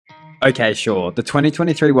Okay, sure, the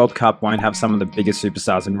 2023 World Cup won't have some of the biggest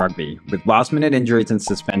superstars in rugby, with last-minute injuries and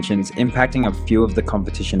suspensions impacting a few of the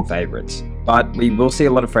competition favourites. But we will see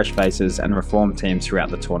a lot of fresh faces and reformed teams throughout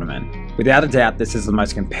the tournament. Without a doubt, this is the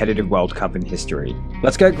most competitive World Cup in history.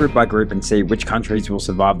 Let's go group by group and see which countries will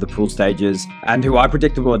survive the pool stages, and who I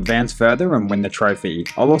predict will advance further and win the trophy.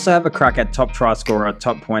 I'll also have a crack at top try scorer,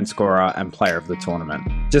 top point scorer, and player of the tournament.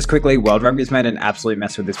 Just quickly, World Rugby's made an absolute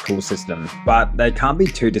mess with this pool system, but they can't be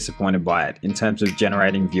too disappointed by it in terms of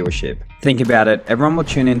generating viewership. Think about it, everyone will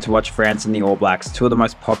tune in to watch France and the All Blacks, two of the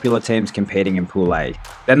most popular teams competing in Pool A.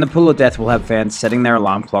 Then the Pool of Death will have fans setting their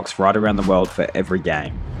alarm clocks right around the world for every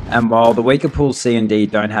game. And while the weaker pools C and D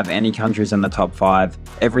don't have any countries in the top 5,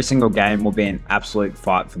 every single game will be an absolute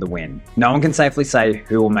fight for the win. No one can safely say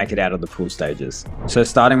who will make it out of the pool stages. So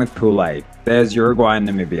starting with Pool A, there's Uruguay and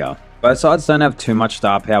Namibia. Both sides don't have too much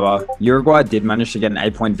star power. Uruguay did manage to get an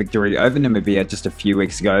 8-point victory over Namibia just a few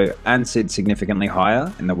weeks ago and sit significantly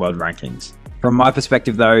higher in the world rankings. From my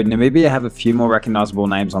perspective though, Namibia have a few more recognisable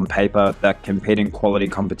names on paper that compete in quality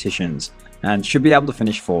competitions and should be able to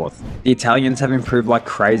finish 4th. The Italians have improved like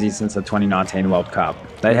crazy since the 2019 World Cup.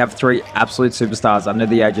 They have 3 absolute superstars under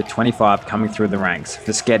the age of 25 coming through the ranks,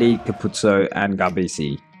 Fischetti, Capuzzo and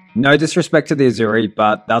Garbisi. No disrespect to the Azzurri,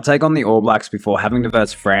 but they'll take on the All Blacks before having to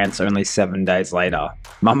verse France only 7 days later.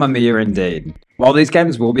 Mamma mia indeed. While these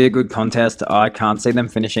games will be a good contest, I can't see them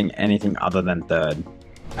finishing anything other than 3rd.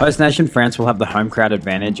 Host nation France will have the home crowd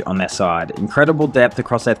advantage on their side. Incredible depth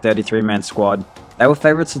across their 33-man squad. They were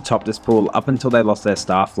favourites to top this pool up until they lost their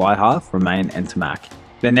star fly half, Romain Ntamack.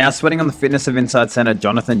 They're now sweating on the fitness of inside centre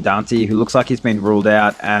Jonathan Dante, who looks like he's been ruled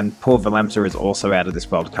out, and Paul Willemse is also out of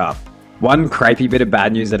this World Cup. One crepey bit of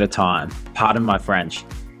bad news at a time. Pardon my French.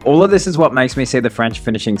 All of this is what makes me see the French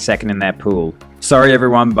finishing 2nd in their pool. Sorry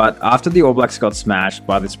everyone, but after the All Blacks got smashed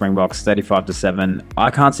by the Springboks 35-7,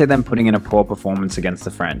 I can't see them putting in a poor performance against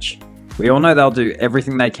the French. We all know they'll do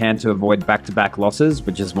everything they can to avoid back-to-back losses,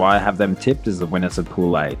 which is why I have them tipped as the winners of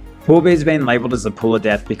Pool A. Pool B has been labelled as the Pool of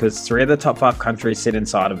Death because 3 of the top 5 countries sit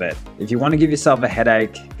inside of it. If you want to give yourself a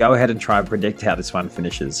headache, go ahead and try and predict how this one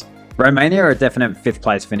finishes. Romania are a definite 5th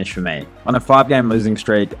place finish for me. On a 5-game losing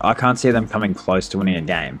streak, I can't see them coming close to winning a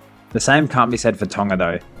game. The same can't be said for Tonga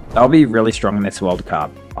though. They'll be really strong in this World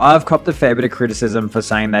Cup. I've copped a fair bit of criticism for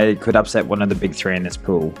saying they could upset one of the big 3 in this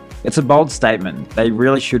pool. It's a bold statement, they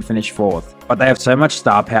really should finish 4th, but they have so much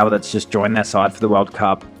star power that's just joined their side for the World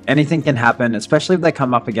Cup. Anything can happen, especially if they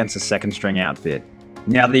come up against a 2nd string outfit.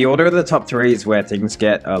 Now the order of the top 3 is where things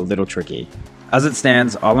get a little tricky. As it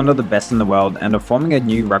stands, Ireland are the best in the world and are forming a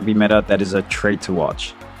new rugby meta that is a treat to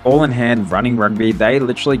watch. All in hand, running rugby, they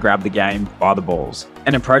literally grab the game by the balls.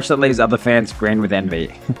 An approach that leaves other fans green with envy.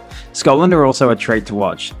 Scotland are also a treat to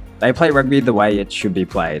watch. They play rugby the way it should be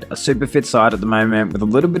played. A super fit side at the moment with a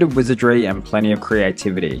little bit of wizardry and plenty of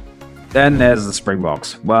creativity. Then there's the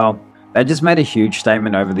Springboks. Well, they just made a huge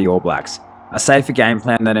statement over the All Blacks. A safer game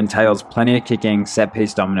plan that entails plenty of kicking, set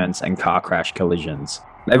piece dominance and car crash collisions.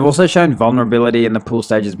 They've also shown vulnerability in the pool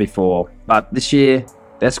stages before, but this year,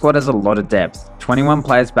 their squad has a lot of depth. 21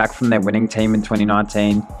 players back from their winning team in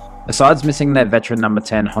 2019. Besides missing their veteran number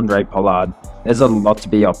 10, Handré Pollard, there's a lot to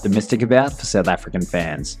be optimistic about for South African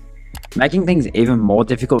fans. Making things even more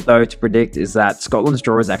difficult though to predict is that Scotland's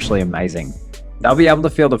draw is actually amazing. They'll be able to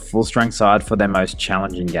field a full strength side for their most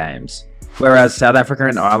challenging games. Whereas South Africa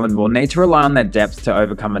and Ireland will need to rely on their depth to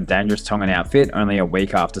overcome a dangerous Tongan outfit only a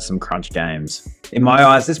week after some crunch games. In my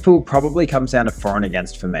eyes, this pool probably comes down to for and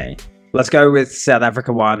against for me. Let's go with South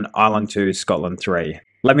Africa 1, Ireland 2, Scotland 3.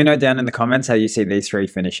 Let me know down in the comments how you see these 3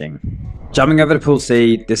 finishing. Jumping over to Pool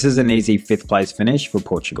C, this is an easy 5th place finish for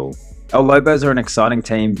Portugal. El Lobos are an exciting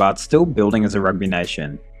team but still building as a rugby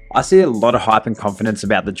nation. I see a lot of hype and confidence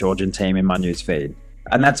about the Georgian team in my newsfeed.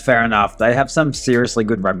 And that's fair enough, they have some seriously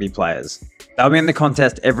good rugby players. They'll be in the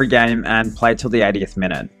contest every game and play till the 80th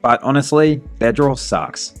minute, but honestly, their draw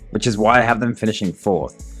sucks, which is why I have them finishing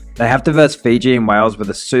 4th. They have to verse Fiji and Wales with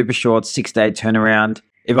a super short 6-day turnaround.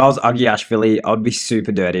 If I was Agiashvili, I'd be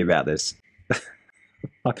super dirty about this.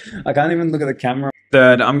 I can't even look at the camera.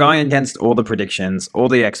 3rd, I'm going against all the predictions, all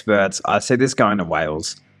the experts. I see this going to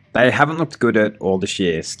Wales. They haven't looked good at all this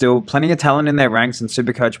year. Still plenty of talent in their ranks and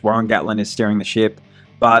Supercoach Warren Gatland is steering the ship,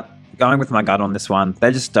 but going with my gut on this one,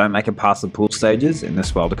 they just don't make it past the pool stages in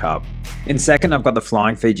this World Cup. In 2nd, I've got the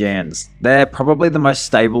Flying Fijians. They're probably the most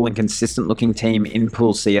stable and consistent looking team in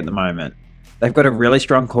Pool C at the moment. They've got a really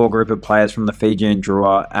strong core group of players from the Fijian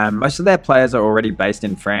Drua, and most of their players are already based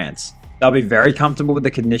in France. They'll be very comfortable with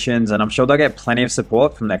the conditions, and I'm sure they'll get plenty of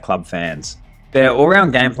support from their club fans. Their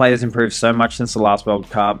all-round gameplay has improved so much since the last World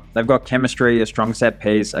Cup. They've got chemistry, a strong set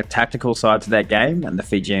piece, a tactical side to their game, and the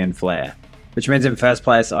Fijian flair. Which means in first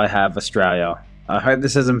place I have Australia. I hope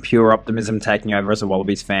this isn't pure optimism taking over as a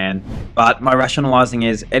Wallabies fan, but my rationalising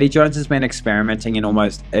is Eddie Jones has been experimenting in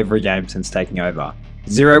almost every game since taking over.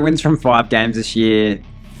 0 wins from 5 games this year.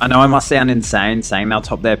 I know I must sound insane saying they'll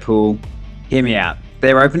top their pool. Hear me out.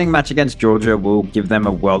 Their opening match against Georgia will give them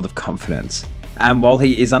a world of confidence. And while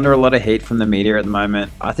he is under a lot of heat from the media at the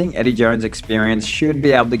moment, I think Eddie Jones' experience should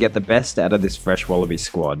be able to get the best out of this fresh Wallabies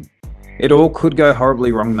squad. It all could go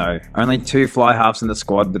horribly wrong though. Only 2 fly halves in the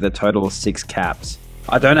squad with a total of 6 caps.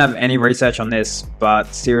 I don't have any research on this, but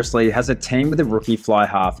seriously, has a team with a rookie fly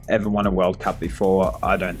half ever won a World Cup before?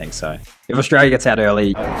 I don't think so. If Australia gets out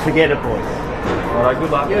early... Forget it, boys. Alright, good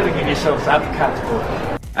luck. You gotta give yourselves that caps,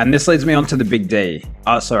 boys. And this leads me on to the Big D.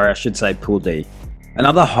 Oh, sorry, I should say Pool D.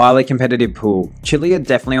 Another highly competitive pool. Chile are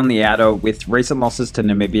definitely on the outer with recent losses to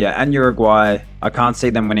Namibia and Uruguay. I can't see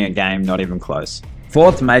them winning a game, not even close.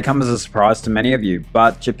 4th may come as a surprise to many of you,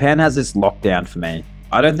 but Japan has this lockdown for me.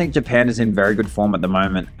 I don't think Japan is in very good form at the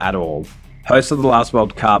moment at all. Hosts of the last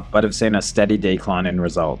World Cup, but have seen a steady decline in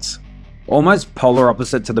results. Almost polar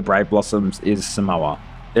opposite to the Brave Blossoms is Samoa.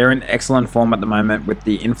 They're in excellent form at the moment with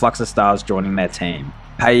the influx of stars joining their team.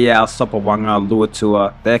 Heiau, Sopawanga,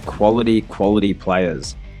 Luatua, they're quality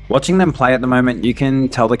players. Watching them play at the moment, you can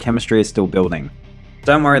tell the chemistry is still building.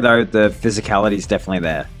 Don't worry though, the physicality is definitely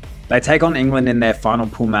there. They take on England in their final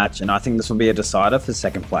pool match, and I think this will be a decider for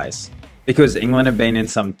 2nd place. Because England have been in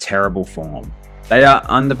some terrible form. They are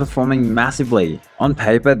underperforming massively. On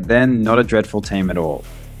paper, they're not a dreadful team at all.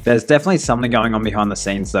 There's definitely something going on behind the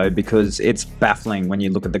scenes though, because it's baffling when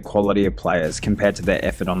you look at the quality of players compared to their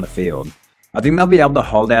effort on the field. I think they'll be able to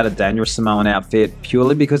hold out a dangerous Samoan outfit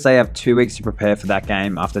purely because they have 2 weeks to prepare for that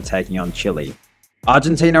game after taking on Chile.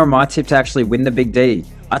 Argentina are my tip to actually win the Big D.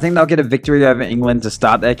 I think they'll get a victory over England to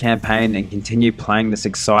start their campaign and continue playing this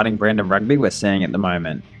exciting brand of rugby we're seeing at the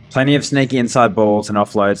moment. Plenty of sneaky inside balls and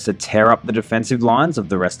offloads to tear up the defensive lines of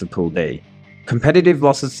the rest of Pool D. Competitive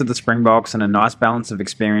losses to the Springboks and a nice balance of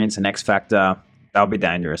experience and X Factor, they'll be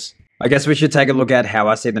dangerous. I guess we should take a look at how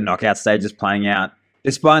I see the knockout stages playing out.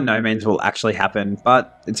 This by no means will actually happen,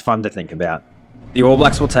 but it's fun to think about. The All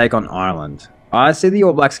Blacks will take on Ireland. I see the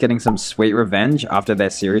All Blacks getting some sweet revenge after their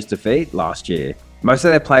series defeat last year. Most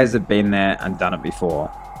of their players have been there and done it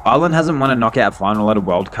before. Ireland hasn't won a knockout final at a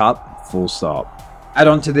World Cup, full stop. Add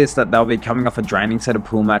on to this that they'll be coming off a draining set of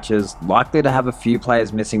pool matches, likely to have a few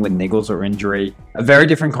players missing with niggles or injury. A very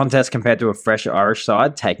different contest compared to a fresh Irish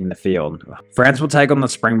side taking the field. France will take on the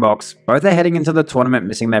Springboks. Both are heading into the tournament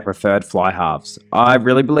missing their preferred fly halves. I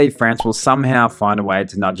really believe France will somehow find a way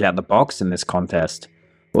to nudge out the Boks in this contest.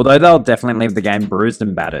 Although they'll definitely leave the game bruised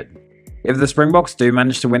and battered. If the Springboks do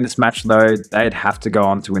manage to win this match though, they'd have to go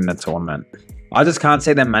on to win the tournament. I just can't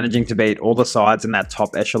see them managing to beat all the sides in that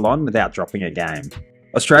top echelon without dropping a game.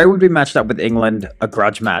 Australia would be matched up with England, a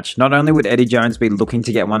grudge match. Not only would Eddie Jones be looking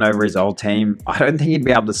to get one over his old team, I don't think he'd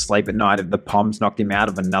be able to sleep at night if the Poms knocked him out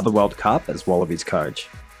of another World Cup as Wallabies coach.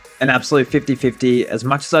 An absolute 50-50, as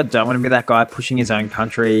much as I don't want to be that guy pushing his own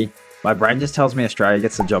country, my brain just tells me Australia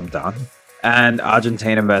gets the job done. And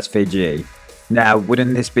Argentina versus Fiji. Now,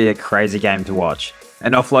 wouldn't this be a crazy game to watch?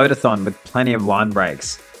 An offload-a-thon with plenty of line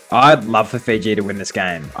breaks. I'd love for Fiji to win this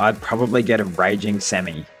game. I'd probably get a raging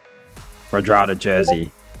semi. Radrada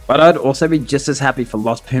jersey. But I'd also be just as happy for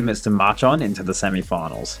Los Pumas to march on into the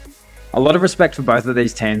semi-finals. A lot of respect for both of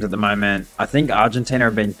these teams at the moment. I think Argentina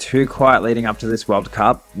have been too quiet leading up to this World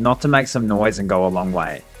Cup not to make some noise and go a long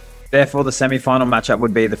way. Therefore, the semi-final matchup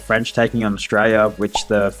would be the French taking on Australia, which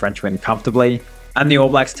the French win comfortably, and the All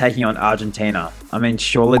Blacks taking on Argentina. I mean,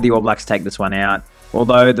 surely the All Blacks take this one out.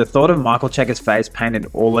 Although the thought of Michael Checker's face painted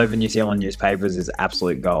all over New Zealand newspapers is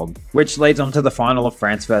absolute gold. Which leads on to the final of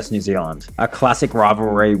France vs New Zealand. A classic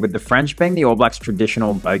rivalry with the French being the All Blacks'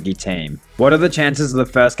 traditional bogey team. What are the chances of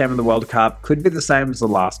the first game of the World Cup could be the same as the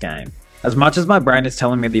last game? As much as my brain is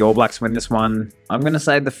telling me the All Blacks win this one, I'm going to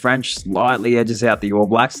say the French slightly edges out the All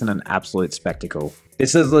Blacks in an absolute spectacle.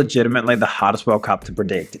 This is legitimately the hardest World Cup to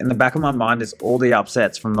predict. In the back of my mind is all the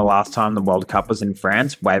upsets from the last time the World Cup was in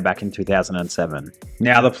France, way back in 2007.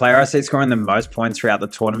 Now, the player I see scoring the most points throughout the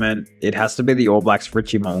tournament, it has to be the All Blacks'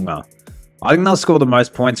 Richie Mo'unga. I think they'll score the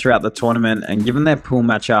most points throughout the tournament, and given their pool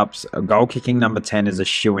matchups, a goal-kicking number 10 is a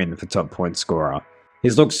shoo-in for top point scorer.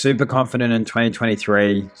 He's looked super confident in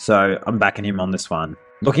 2023, so I'm backing him on this one.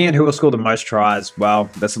 Looking at who will score the most tries, well,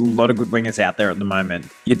 there's a lot of good wingers out there at the moment.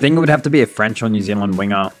 You'd think it would have to be a French or New Zealand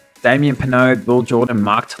winger. Damien Penaud, Bill Jordan,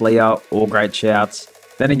 Mark Talia, all great shouts.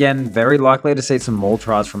 Then again, very likely to see some more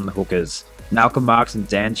tries from the hookers. Malcolm Marks and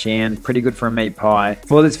Dan Sheehan, pretty good for a meat pie.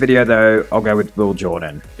 For this video though, I'll go with Will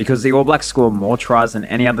Jordan, because the All Blacks score more tries than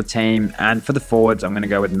any other team, and for the forwards, I'm going to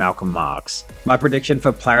go with Malcolm Marks. My prediction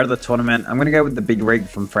for player of the tournament, I'm going to go with the big rig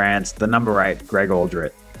from France, the number 8, Greg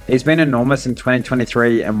Aldrit. He's been enormous in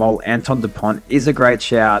 2023, and while Anton Dupont is a great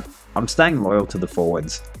shout, I'm staying loyal to the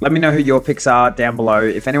forwards. Let me know who your picks are down below.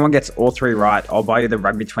 If anyone gets all 3 right, I'll buy you the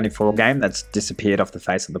Rugby 24 game that's disappeared off the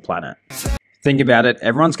face of the planet. Think about it,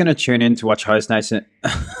 everyone's going to tune in to watch Host Nation.